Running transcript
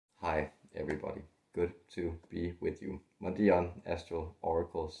everybody. Good to be with you, my dear astral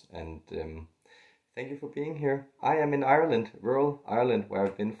oracles, and thank you for being here. I am in Ireland, rural Ireland, where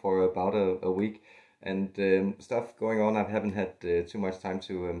I've been for about a week, and stuff going on. I haven't had too much time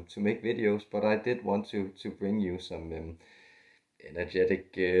to make videos, but I did want to bring you some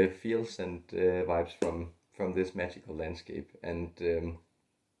energetic feels and vibes from this magical landscape. And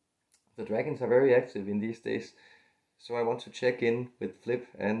the dragons are very active in these days. So I want to check in with Flip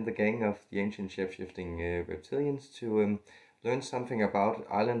and the gang of the Ancient Shapeshifting Reptilians to learn something about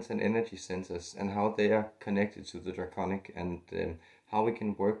islands and energy centers and how they are connected to the Draconic, and how we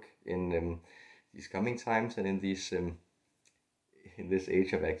can work in these coming times and in these in this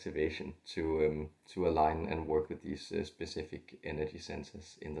age of activation to align and work with these specific energy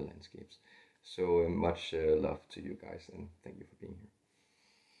centers in the landscapes. So much love to you guys, and thank you for being here.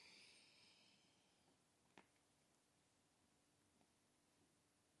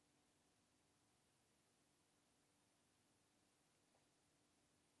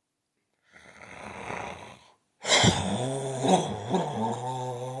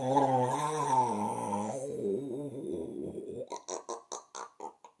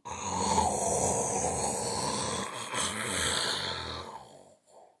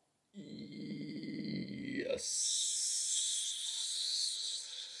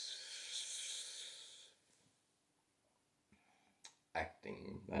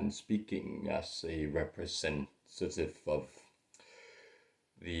 Acting and speaking as a representative of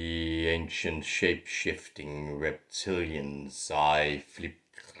the Ancient Shapeshifting Reptilians, I flip,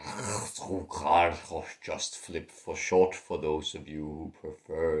 just flip for short for those of you who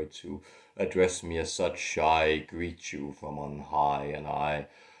prefer to address me as such. I greet you from on high, and I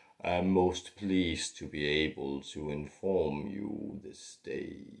am most pleased to be able to inform you this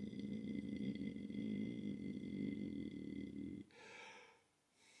day.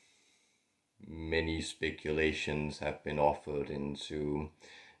 Many speculations have been offered into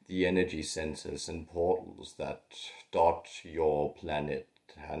the energy centers and portals that dot your planet,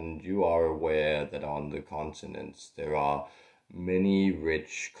 and you are aware that on the continents there are many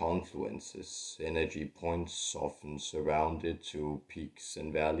rich confluences, energy points often surrounded to peaks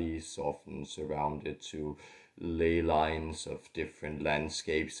and valleys, often surrounded to ley lines of different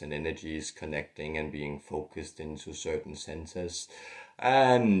landscapes and energies connecting and being focused into certain centers.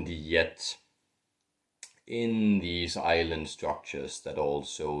 And yet, in these island structures that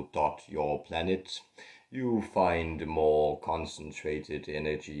also dot your planet, you find more concentrated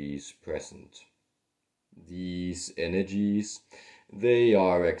energies present. These energies, they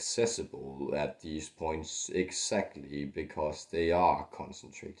are accessible at these points exactly because they are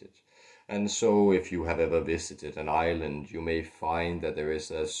concentrated. And so if you have ever visited an island, you may find that there is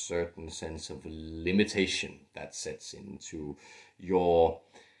a certain sense of limitation that sets into your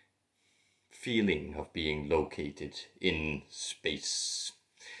feeling of being located in space.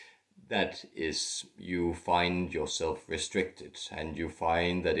 That is, you find yourself restricted, and you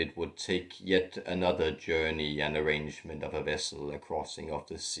find that it would take yet another journey and arrangement of a vessel, a crossing of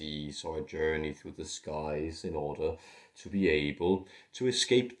the seas, or a journey through the skies in order to be able to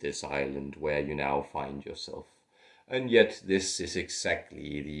escape this island where you now find yourself. And yet this is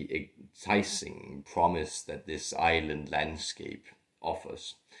exactly the enticing promise that this island landscape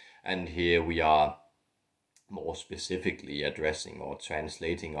offers. And here we are more specifically addressing or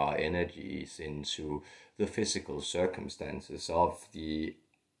translating our energies into the physical circumstances of the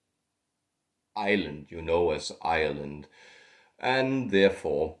island you know as Ireland. And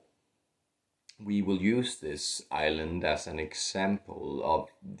therefore, we will use this island as an example of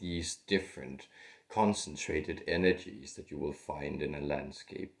these different concentrated energies that you will find in a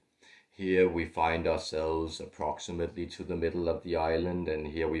landscape. Here we find ourselves approximately to the middle of the island, and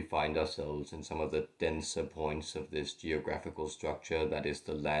here we find ourselves in some of the denser points of this geographical structure. That is,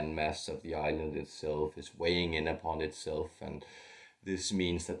 the landmass of the island itself is weighing in upon itself, and this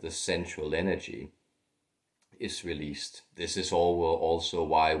means that the central energy is released. This is also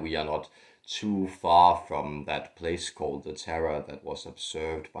why we are not too far from that place called the Terror that was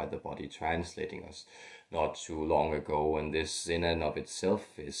observed by the body translating us not too long ago, and this in and of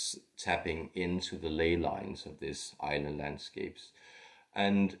itself is tapping into the ley lines of this island landscapes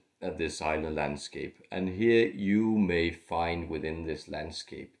and this island landscape. And here you may find within this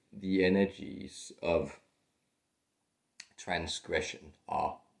landscape the energies of transgression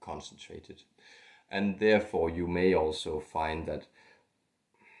are concentrated, and therefore you may also find that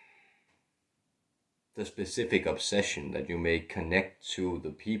the specific obsession that you may connect to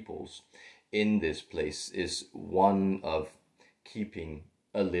the peoples in this place is one of keeping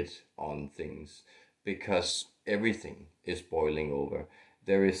a lid on things, because everything is boiling over.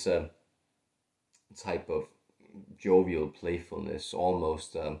 There is a type of jovial playfulness,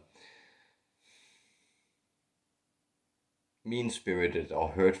 almost mean-spirited or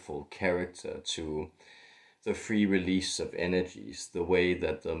hurtful character to the free release of energies, the way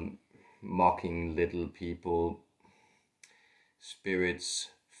that the mocking little people, spirits,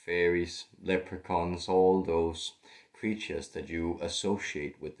 fairies, leprechauns, all those creatures that you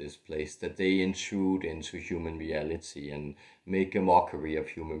associate with this place, that they intrude into human reality and make a mockery of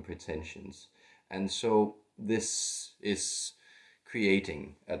human pretensions. And so this is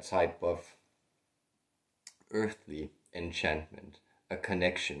creating a type of earthly enchantment, a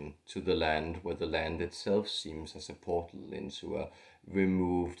connection to the land where the land itself seems as a portal into a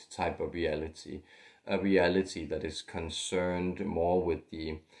removed type of reality, a reality that is concerned more with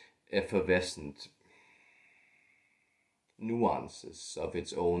the effervescent nuances of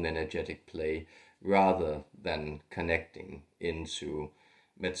its own energetic play rather than connecting into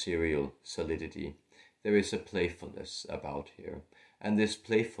material solidity. There is a playfulness about here. And this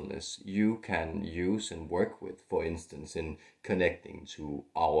playfulness you can use and work with, for instance, in connecting to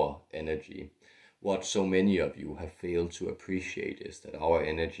our energy. What so many of you have failed to appreciate is that our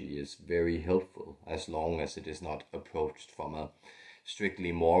energy is very helpful as long as it is not approached from a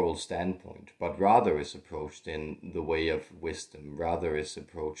strictly moral standpoint, but rather is approached in the way of wisdom, rather is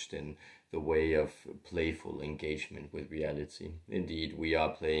approached in the way of playful engagement with reality. Indeed, we are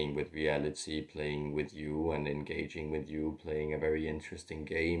playing with reality, playing with you and engaging with you, playing a very interesting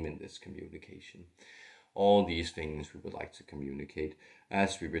game in this communication. All these things we would like to communicate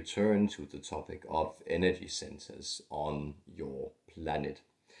as we return to the topic of energy centers on your planet.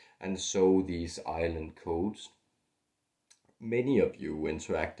 And so these island codes, many of you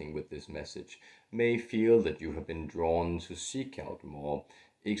interacting with this message may feel that you have been drawn to seek out more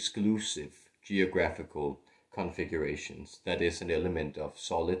exclusive geographical configurations. That is an element of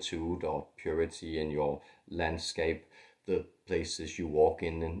solitude or purity in your landscape, the places you walk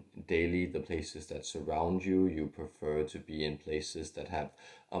in daily, the places that surround you. You prefer to be in places that have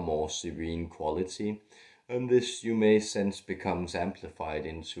a more serene quality. And this, you may sense, becomes amplified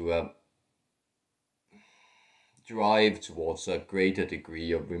into a drive towards a greater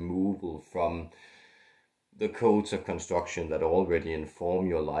degree of removal from the codes of construction that already inform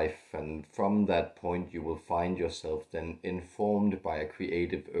your life, and from that point you will find yourself then informed by a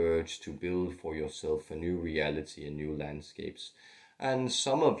creative urge to build for yourself a new reality and new landscapes. And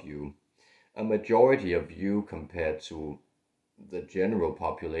some of you, a majority of you compared to the general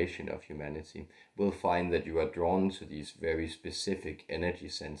population of humanity, will find that you are drawn to these very specific energy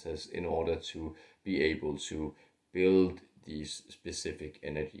centers in order to be able to build these specific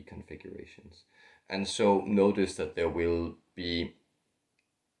energy configurations. And so notice that there will be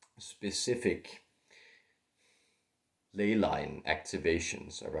specific ley line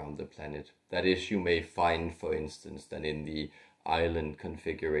activations around the planet. That is, you may find, for instance, that in the island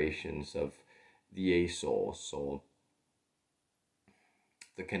configurations of the Azores or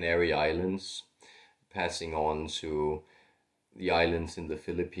the Canary Islands, passing on to the islands in the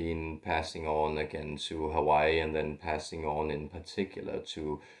Philippines, passing on again to Hawaii, and then passing on in particular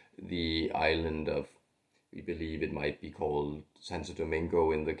to the island of, we believe it might be called Santo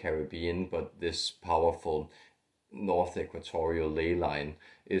Domingo in the Caribbean, but this powerful North Equatorial ley line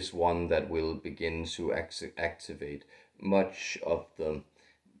is one that will begin to activate much of the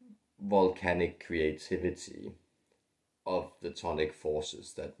volcanic creativity of the tonic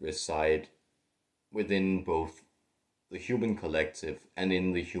forces that reside within both the human collective and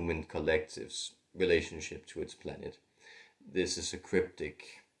in the human collective's relationship to its planet. This is a cryptic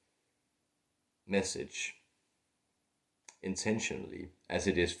message intentionally, as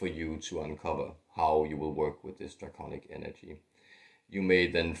it is for you to uncover how you will work with this draconic energy. You may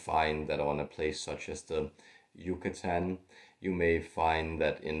then find that on a place such as the Yucatan, you may find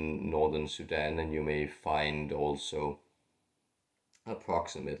that in northern Sudan, and you may find also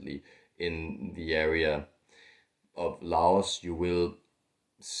approximately in the area of Laos, you will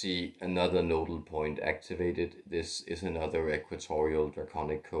see another nodal point activated. This is another equatorial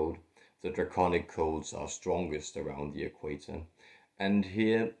draconic code. The draconic codes are strongest around the equator. And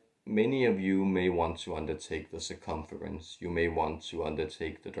here, many of you may want to undertake the circumference. You may want to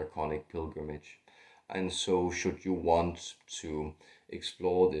undertake the draconic pilgrimage. And so, should you want to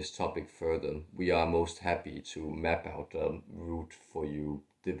explore this topic further, we are most happy to map out a route for you,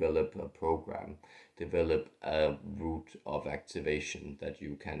 develop a program, develop a route of activation that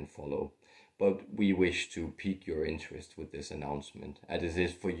you can follow. But we wish to pique your interest with this announcement, as it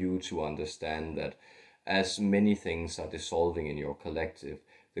is for you to understand that as many things are dissolving in your collective,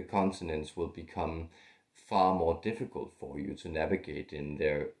 the continents will become far more difficult for you to navigate in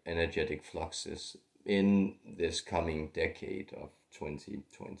their energetic fluxes in this coming decade of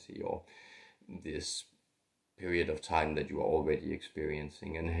 2020, or this period of time that you are already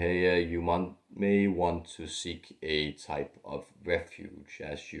experiencing. And here you may want to seek a type of refuge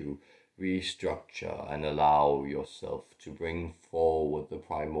as you restructure and allow yourself to bring forward the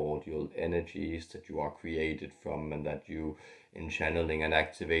primordial energies that you are created from, and that you, in channeling and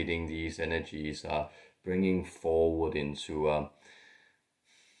activating these energies, are bringing forward into a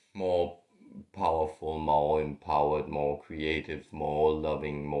more powerful, more empowered, more creative, more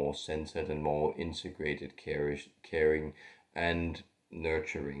loving, more centered, and more integrated, caring and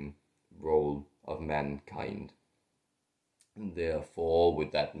nurturing role of mankind. And therefore,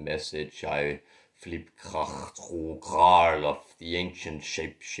 with that message, I flip krach tru kral of the ancient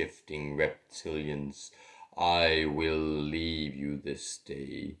shape-shifting reptilians. I will leave you this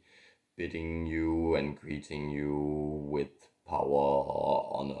day, bidding you and greeting you with power,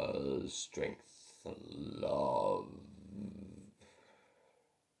 honor, strength, love.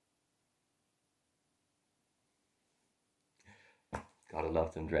 Gotta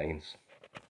love them dragons.